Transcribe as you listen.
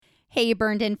Hey,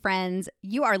 Burned In friends,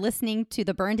 you are listening to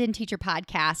the Burned In Teacher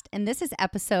Podcast, and this is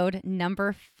episode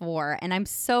number 4. And I'm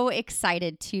so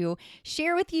excited to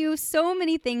share with you so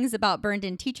many things about Burned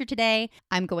In Teacher today.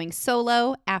 I'm going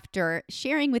solo after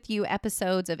sharing with you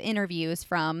episodes of interviews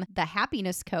from the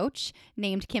happiness coach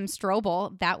named Kim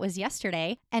Strobel. That was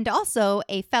yesterday. And also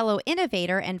a fellow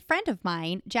innovator and friend of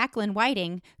mine, Jacqueline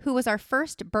Whiting, who was our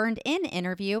first Burned In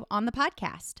interview on the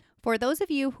podcast. For those of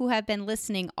you who have been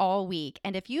listening all week,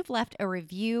 and if you've left a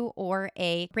review or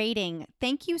a rating,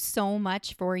 thank you so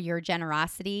much for your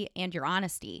generosity and your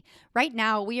honesty. Right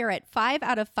now, we are at 5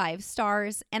 out of 5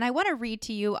 stars, and I want to read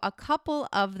to you a couple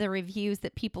of the reviews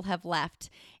that people have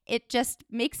left. It just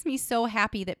makes me so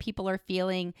happy that people are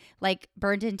feeling like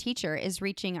Burned In Teacher is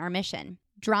reaching our mission.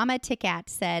 Drama Ticat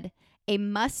said, "A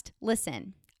must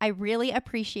listen. I really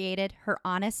appreciated her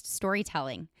honest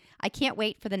storytelling. I can't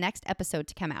wait for the next episode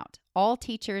to come out. All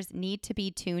teachers need to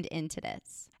be tuned into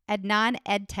this." Adnan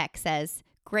EdTech says,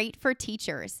 "Great for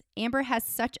teachers. Amber has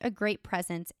such a great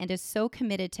presence and is so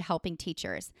committed to helping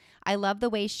teachers. I love the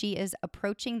way she is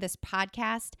approaching this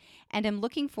podcast and am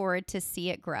looking forward to see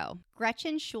it grow."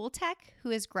 Gretchen Schultech, who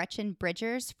is Gretchen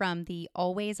Bridgers from the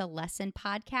Always a Lesson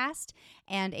podcast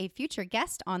and a future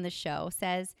guest on the show,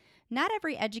 says, "Not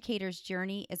every educator's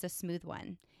journey is a smooth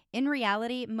one. In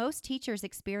reality, most teachers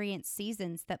experience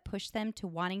seasons that push them to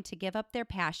wanting to give up their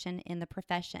passion in the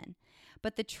profession.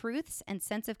 But the truths and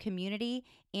sense of community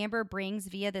Amber brings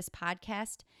via this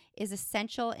podcast is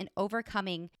essential in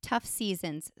overcoming tough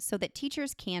seasons so that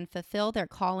teachers can fulfill their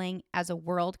calling as a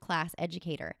world-class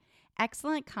educator.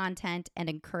 Excellent content and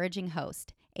encouraging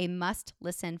host. A must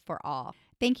listen for all."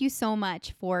 Thank you so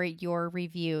much for your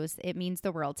reviews. It means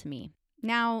the world to me.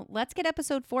 Now, let's get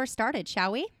episode 4 started,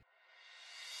 shall we?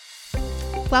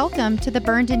 Welcome to the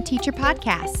Burned In Teacher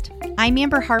Podcast. I'm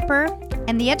Amber Harper,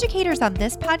 and the educators on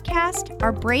this podcast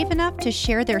are brave enough to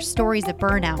share their stories of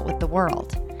burnout with the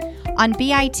world. On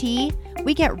BIT,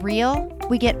 we get real,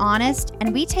 we get honest,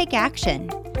 and we take action.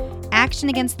 Action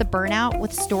against the burnout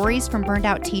with stories from burned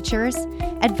out teachers,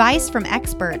 advice from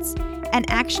experts, and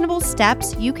actionable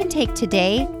steps you can take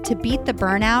today to beat the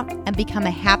burnout and become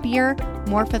a happier,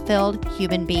 more fulfilled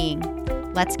human being.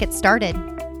 Let's get started.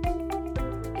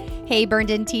 Hey, Burned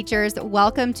In teachers,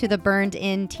 welcome to the Burned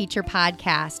In Teacher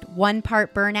Podcast. 1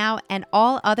 part burnout and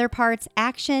all other parts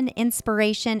action,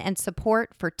 inspiration, and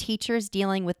support for teachers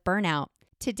dealing with burnout.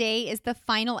 Today is the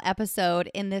final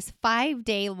episode in this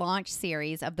 5-day launch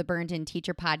series of the Burned In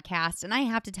Teacher Podcast. And I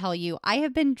have to tell you, I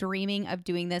have been dreaming of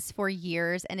doing this for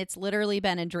years, and it's literally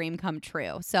been a dream come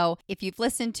true. So if you've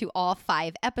listened to all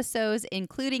 5 episodes,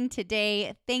 including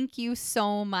today, thank you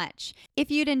so much. If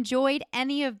you'd enjoyed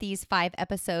any of these 5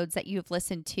 episodes that you've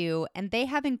listened to, and they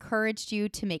have encouraged you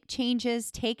to make changes,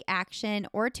 take action,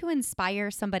 or to inspire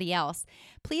somebody else,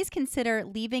 please consider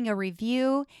leaving a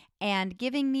review and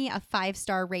giving me a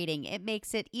 5-star rating. It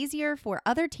makes it easier for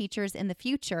other teachers in the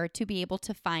future to be able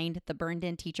to find the Burned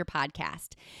In Teacher Podcast.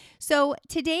 So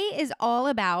today is all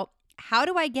about, how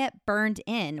do I get burned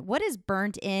in? What does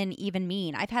burned in even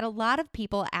mean? I've had a lot of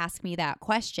people ask me that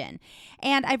question,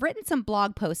 and I've written some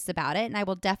blog posts about it, and I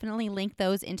will definitely link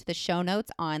those into the show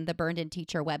notes on the Burned In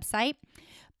Teacher website.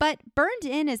 But burned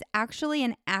in is actually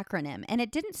an acronym, and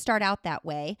it didn't start out that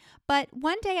way. But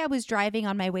one day I was driving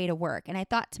on my way to work, and I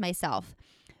thought to myself,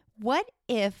 what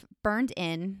if burned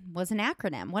in was an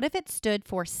acronym? What if it stood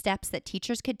for steps that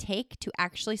teachers could take to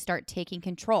actually start taking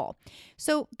control?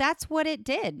 So that's what it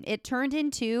did. It turned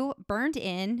into burned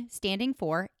in, standing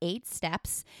for 8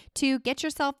 steps to get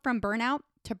yourself from burnout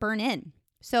to burn in.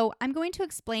 So I'm going to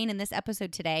explain in this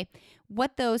episode today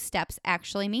what those steps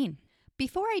actually mean.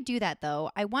 Before I do that,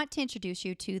 though, I want to introduce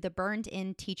you to the Burned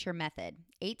In Teacher Method,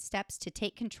 8 steps to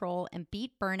take control and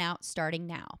beat burnout starting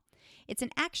now. It's an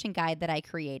action guide that I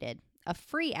created, a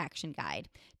free action guide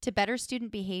to better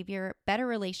student behavior, better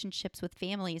relationships with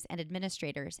families and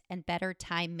administrators, and better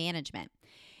time management.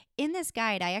 In this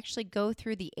guide, I actually go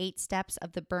through the 8 steps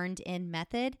of the Burned In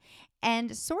method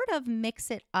and sort of mix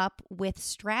it up with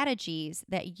strategies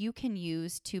that you can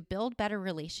use to build better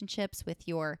relationships with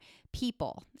your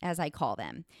people, as I call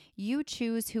them. You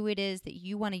choose who it is that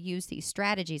you want to use these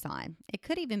strategies on. It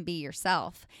could even be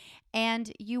yourself.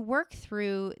 And you work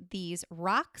through these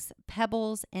rocks,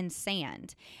 pebbles, and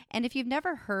sand. And if you've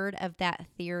never heard of that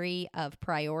theory of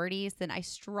priorities, then I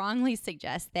strongly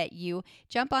suggest that you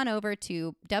jump on over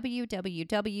to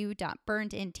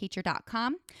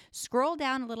www.burnedinteacher.com, scroll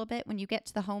down a little bit when you get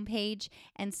to the homepage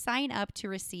and sign up to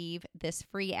receive this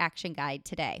free action guide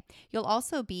today. You'll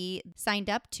also be signed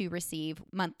up to receive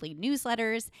monthly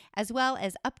newsletters, as well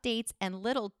as updates and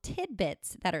little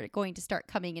tidbits that are going to start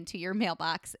coming into your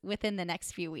mailbox within the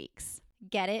next few weeks.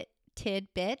 Get it?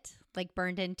 Tidbit, like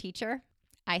burned in teacher?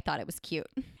 I thought it was cute.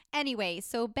 Anyway,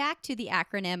 so back to the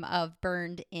acronym of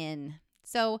burned in.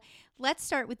 So let's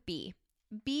start with B.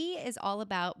 B is all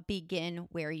about begin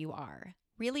where you are,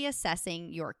 really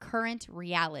assessing your current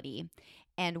reality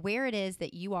and where it is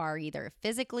that you are either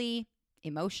physically,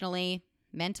 emotionally,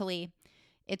 mentally.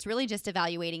 It's really just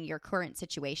evaluating your current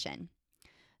situation.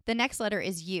 The next letter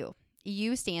is U.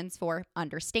 U stands for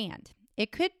understand.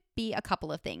 It could be a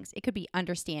couple of things. It could be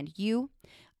understand you,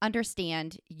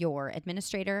 understand your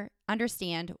administrator,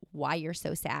 understand why you're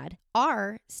so sad.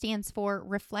 R stands for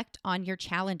reflect on your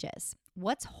challenges.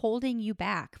 What's holding you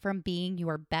back from being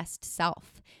your best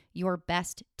self, your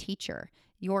best teacher,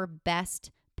 your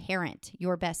best parent,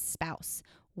 your best spouse?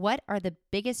 What are the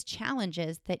biggest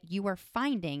challenges that you are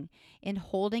finding in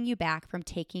holding you back from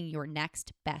taking your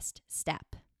next best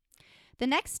step? The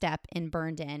next step in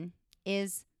burned in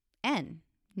is N,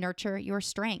 nurture your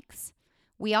strengths.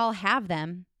 We all have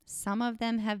them. Some of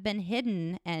them have been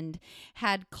hidden and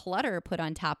had clutter put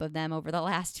on top of them over the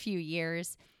last few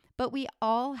years. But we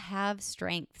all have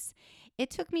strengths. It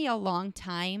took me a long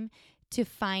time to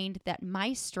find that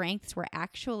my strengths were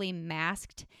actually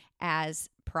masked as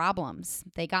problems.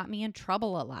 They got me in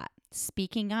trouble a lot,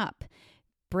 speaking up,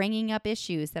 bringing up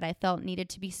issues that I felt needed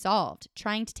to be solved,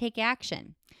 trying to take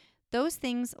action. Those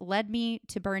things led me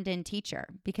to burned in teacher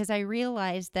because I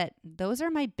realized that those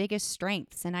are my biggest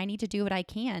strengths and I need to do what I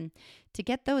can to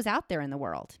get those out there in the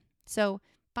world. So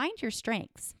find your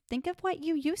strengths. Think of what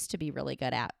you used to be really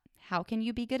good at. How can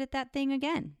you be good at that thing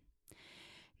again?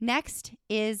 Next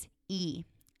is E,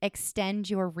 extend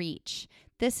your reach.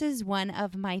 This is one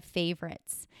of my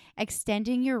favorites.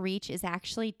 Extending your reach is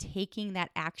actually taking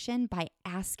that action by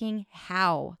asking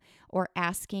how, or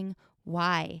asking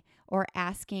why, or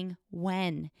asking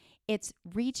when. It's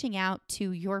reaching out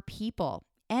to your people,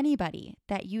 anybody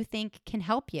that you think can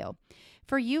help you.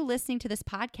 For you listening to this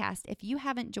podcast, if you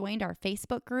haven't joined our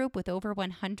Facebook group with over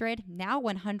 100, now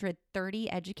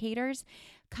 130 educators,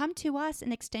 come to us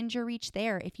and extend your reach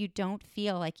there if you don't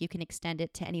feel like you can extend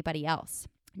it to anybody else.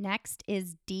 Next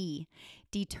is D,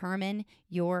 determine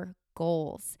your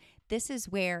goals. This is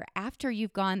where after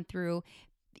you've gone through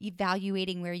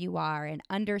evaluating where you are and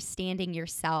understanding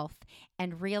yourself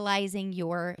and realizing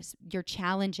your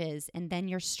challenges and then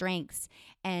your strengths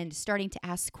and starting to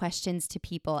ask questions to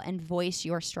people and voice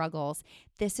your struggles,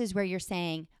 this is where you're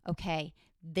saying, okay,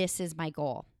 this is my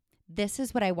goal. This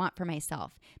is what I want for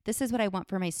myself. This is what I want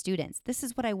for my students. This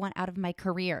is what I want out of my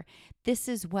career. This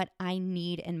is what I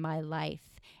need in my life.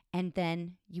 And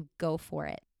then you go for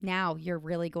it. Now you're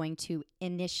really going to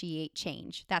initiate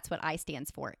change. That's what I stands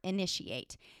for,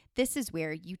 initiate. This is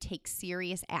where you take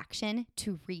serious action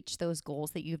to reach those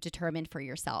goals that you've determined for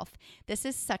yourself. This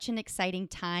is such an exciting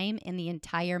time in the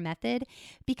entire method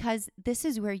because this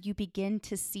is where you begin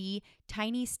to see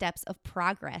tiny steps of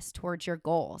progress towards your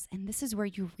goals. And this is where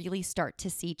you really start to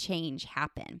see change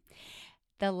happen.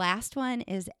 The last one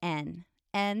is N.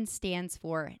 N stands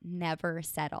for never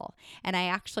settle. And I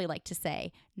actually like to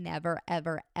say never,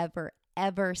 ever, ever,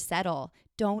 ever settle.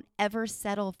 Don't ever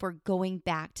settle for going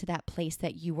back to that place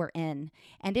that you were in.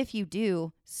 And if you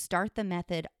do, start the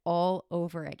method all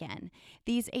over again.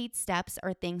 These 8 steps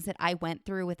are things that I went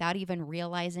through without even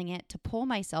realizing it to pull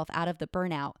myself out of the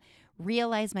burnout,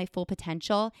 realize my full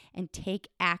potential, and take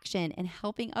action in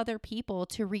helping other people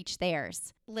to reach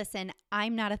theirs. Listen,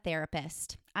 I'm not a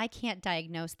therapist. I can't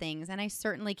diagnose things, and I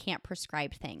certainly can't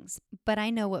prescribe things, but I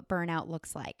know what burnout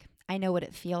looks like. I know what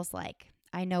it feels like.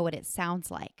 I know what it sounds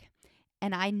like.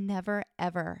 And I never,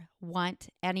 ever want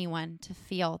anyone to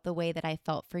feel the way that I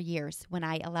felt for years when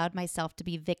I allowed myself to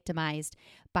be victimized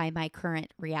by my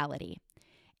current reality.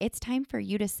 It's time for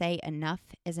you to say enough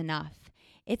is enough.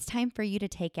 It's time for you to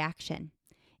take action.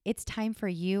 It's time for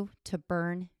you to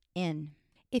burn in.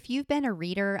 If you've been a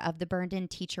reader of the Burned In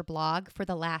Teacher blog for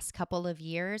the last couple of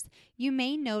years, you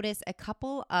may notice a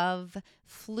couple of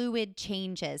fluid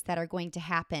changes that are going to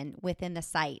happen within the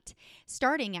site,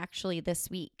 starting actually this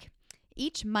week.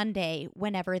 Each Monday,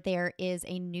 whenever there is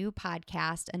a new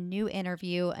podcast, a new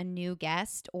interview, a new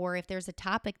guest, or if there's a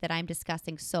topic that I'm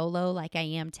discussing solo like I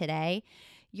am today,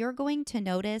 you're going to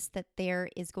notice that there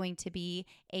is going to be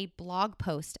a blog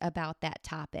post about that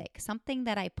topic, something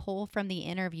that I pull from the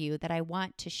interview that I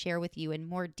want to share with you in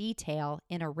more detail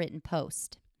in a written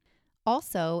post.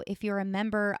 Also, if you're a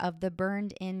member of the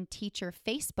Burned In Teacher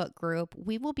Facebook group,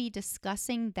 we will be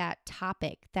discussing that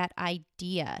topic, that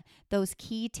idea, those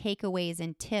key takeaways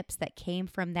and tips that came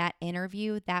from that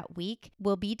interview that week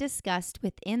will be discussed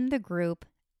within the group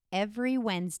every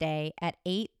Wednesday at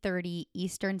 8:30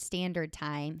 Eastern Standard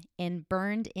Time in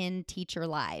Burned In Teacher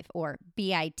Live, or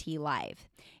BIT Live.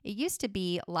 It used to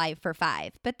be Live for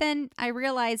 5, but then I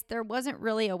realized there wasn't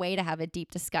really a way to have a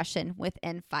deep discussion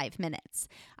within 5 minutes.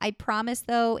 I promise,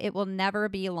 though, it will never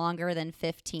be longer than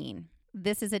 15.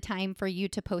 This is a time for you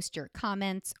to post your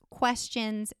comments,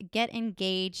 questions, get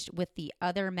engaged with the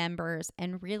other members,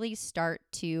 and really start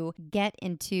to get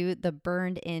into the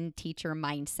Burned In Teacher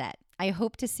mindset. I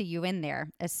hope to see you in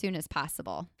there as soon as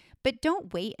possible. But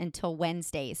don't wait until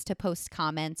Wednesdays to post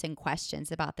comments and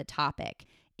questions about the topic.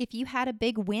 If you had a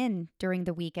big win during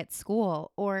the week at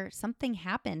school, or something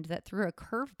happened that threw a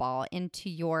curveball into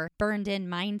your burned in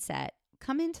mindset,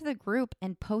 come into the group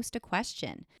and post a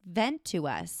question. Vent to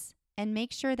us. And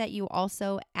make sure that you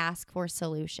also ask for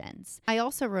solutions. I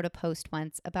also wrote a post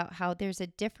once about how there's a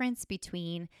difference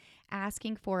between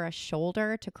asking for a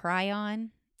shoulder to cry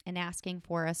on and asking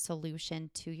for a solution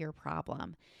to your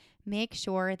problem. Make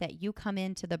sure that you come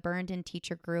into the Burned In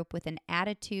Teacher group with an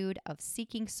attitude of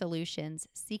seeking solutions,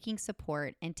 seeking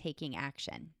support, and taking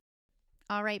action.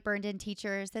 All right, Burned In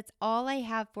Teachers, that's all I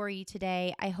have for you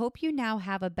today. I hope you now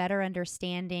have a better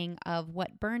understanding of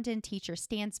what Burned In Teacher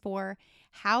stands for,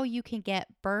 how you can get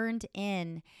burned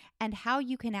in, and how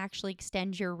you can actually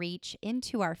extend your reach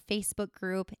into our Facebook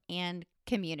group and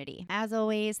community. As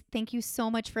always, thank you so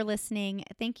much for listening.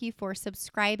 Thank you for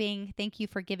subscribing. Thank you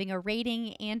for giving a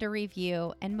rating and a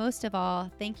review. And most of all,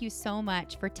 thank you so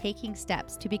much for taking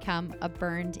steps to become a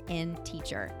Burned In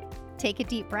Teacher. Take a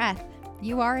deep breath.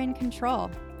 You are in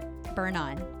control. Burn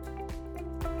on.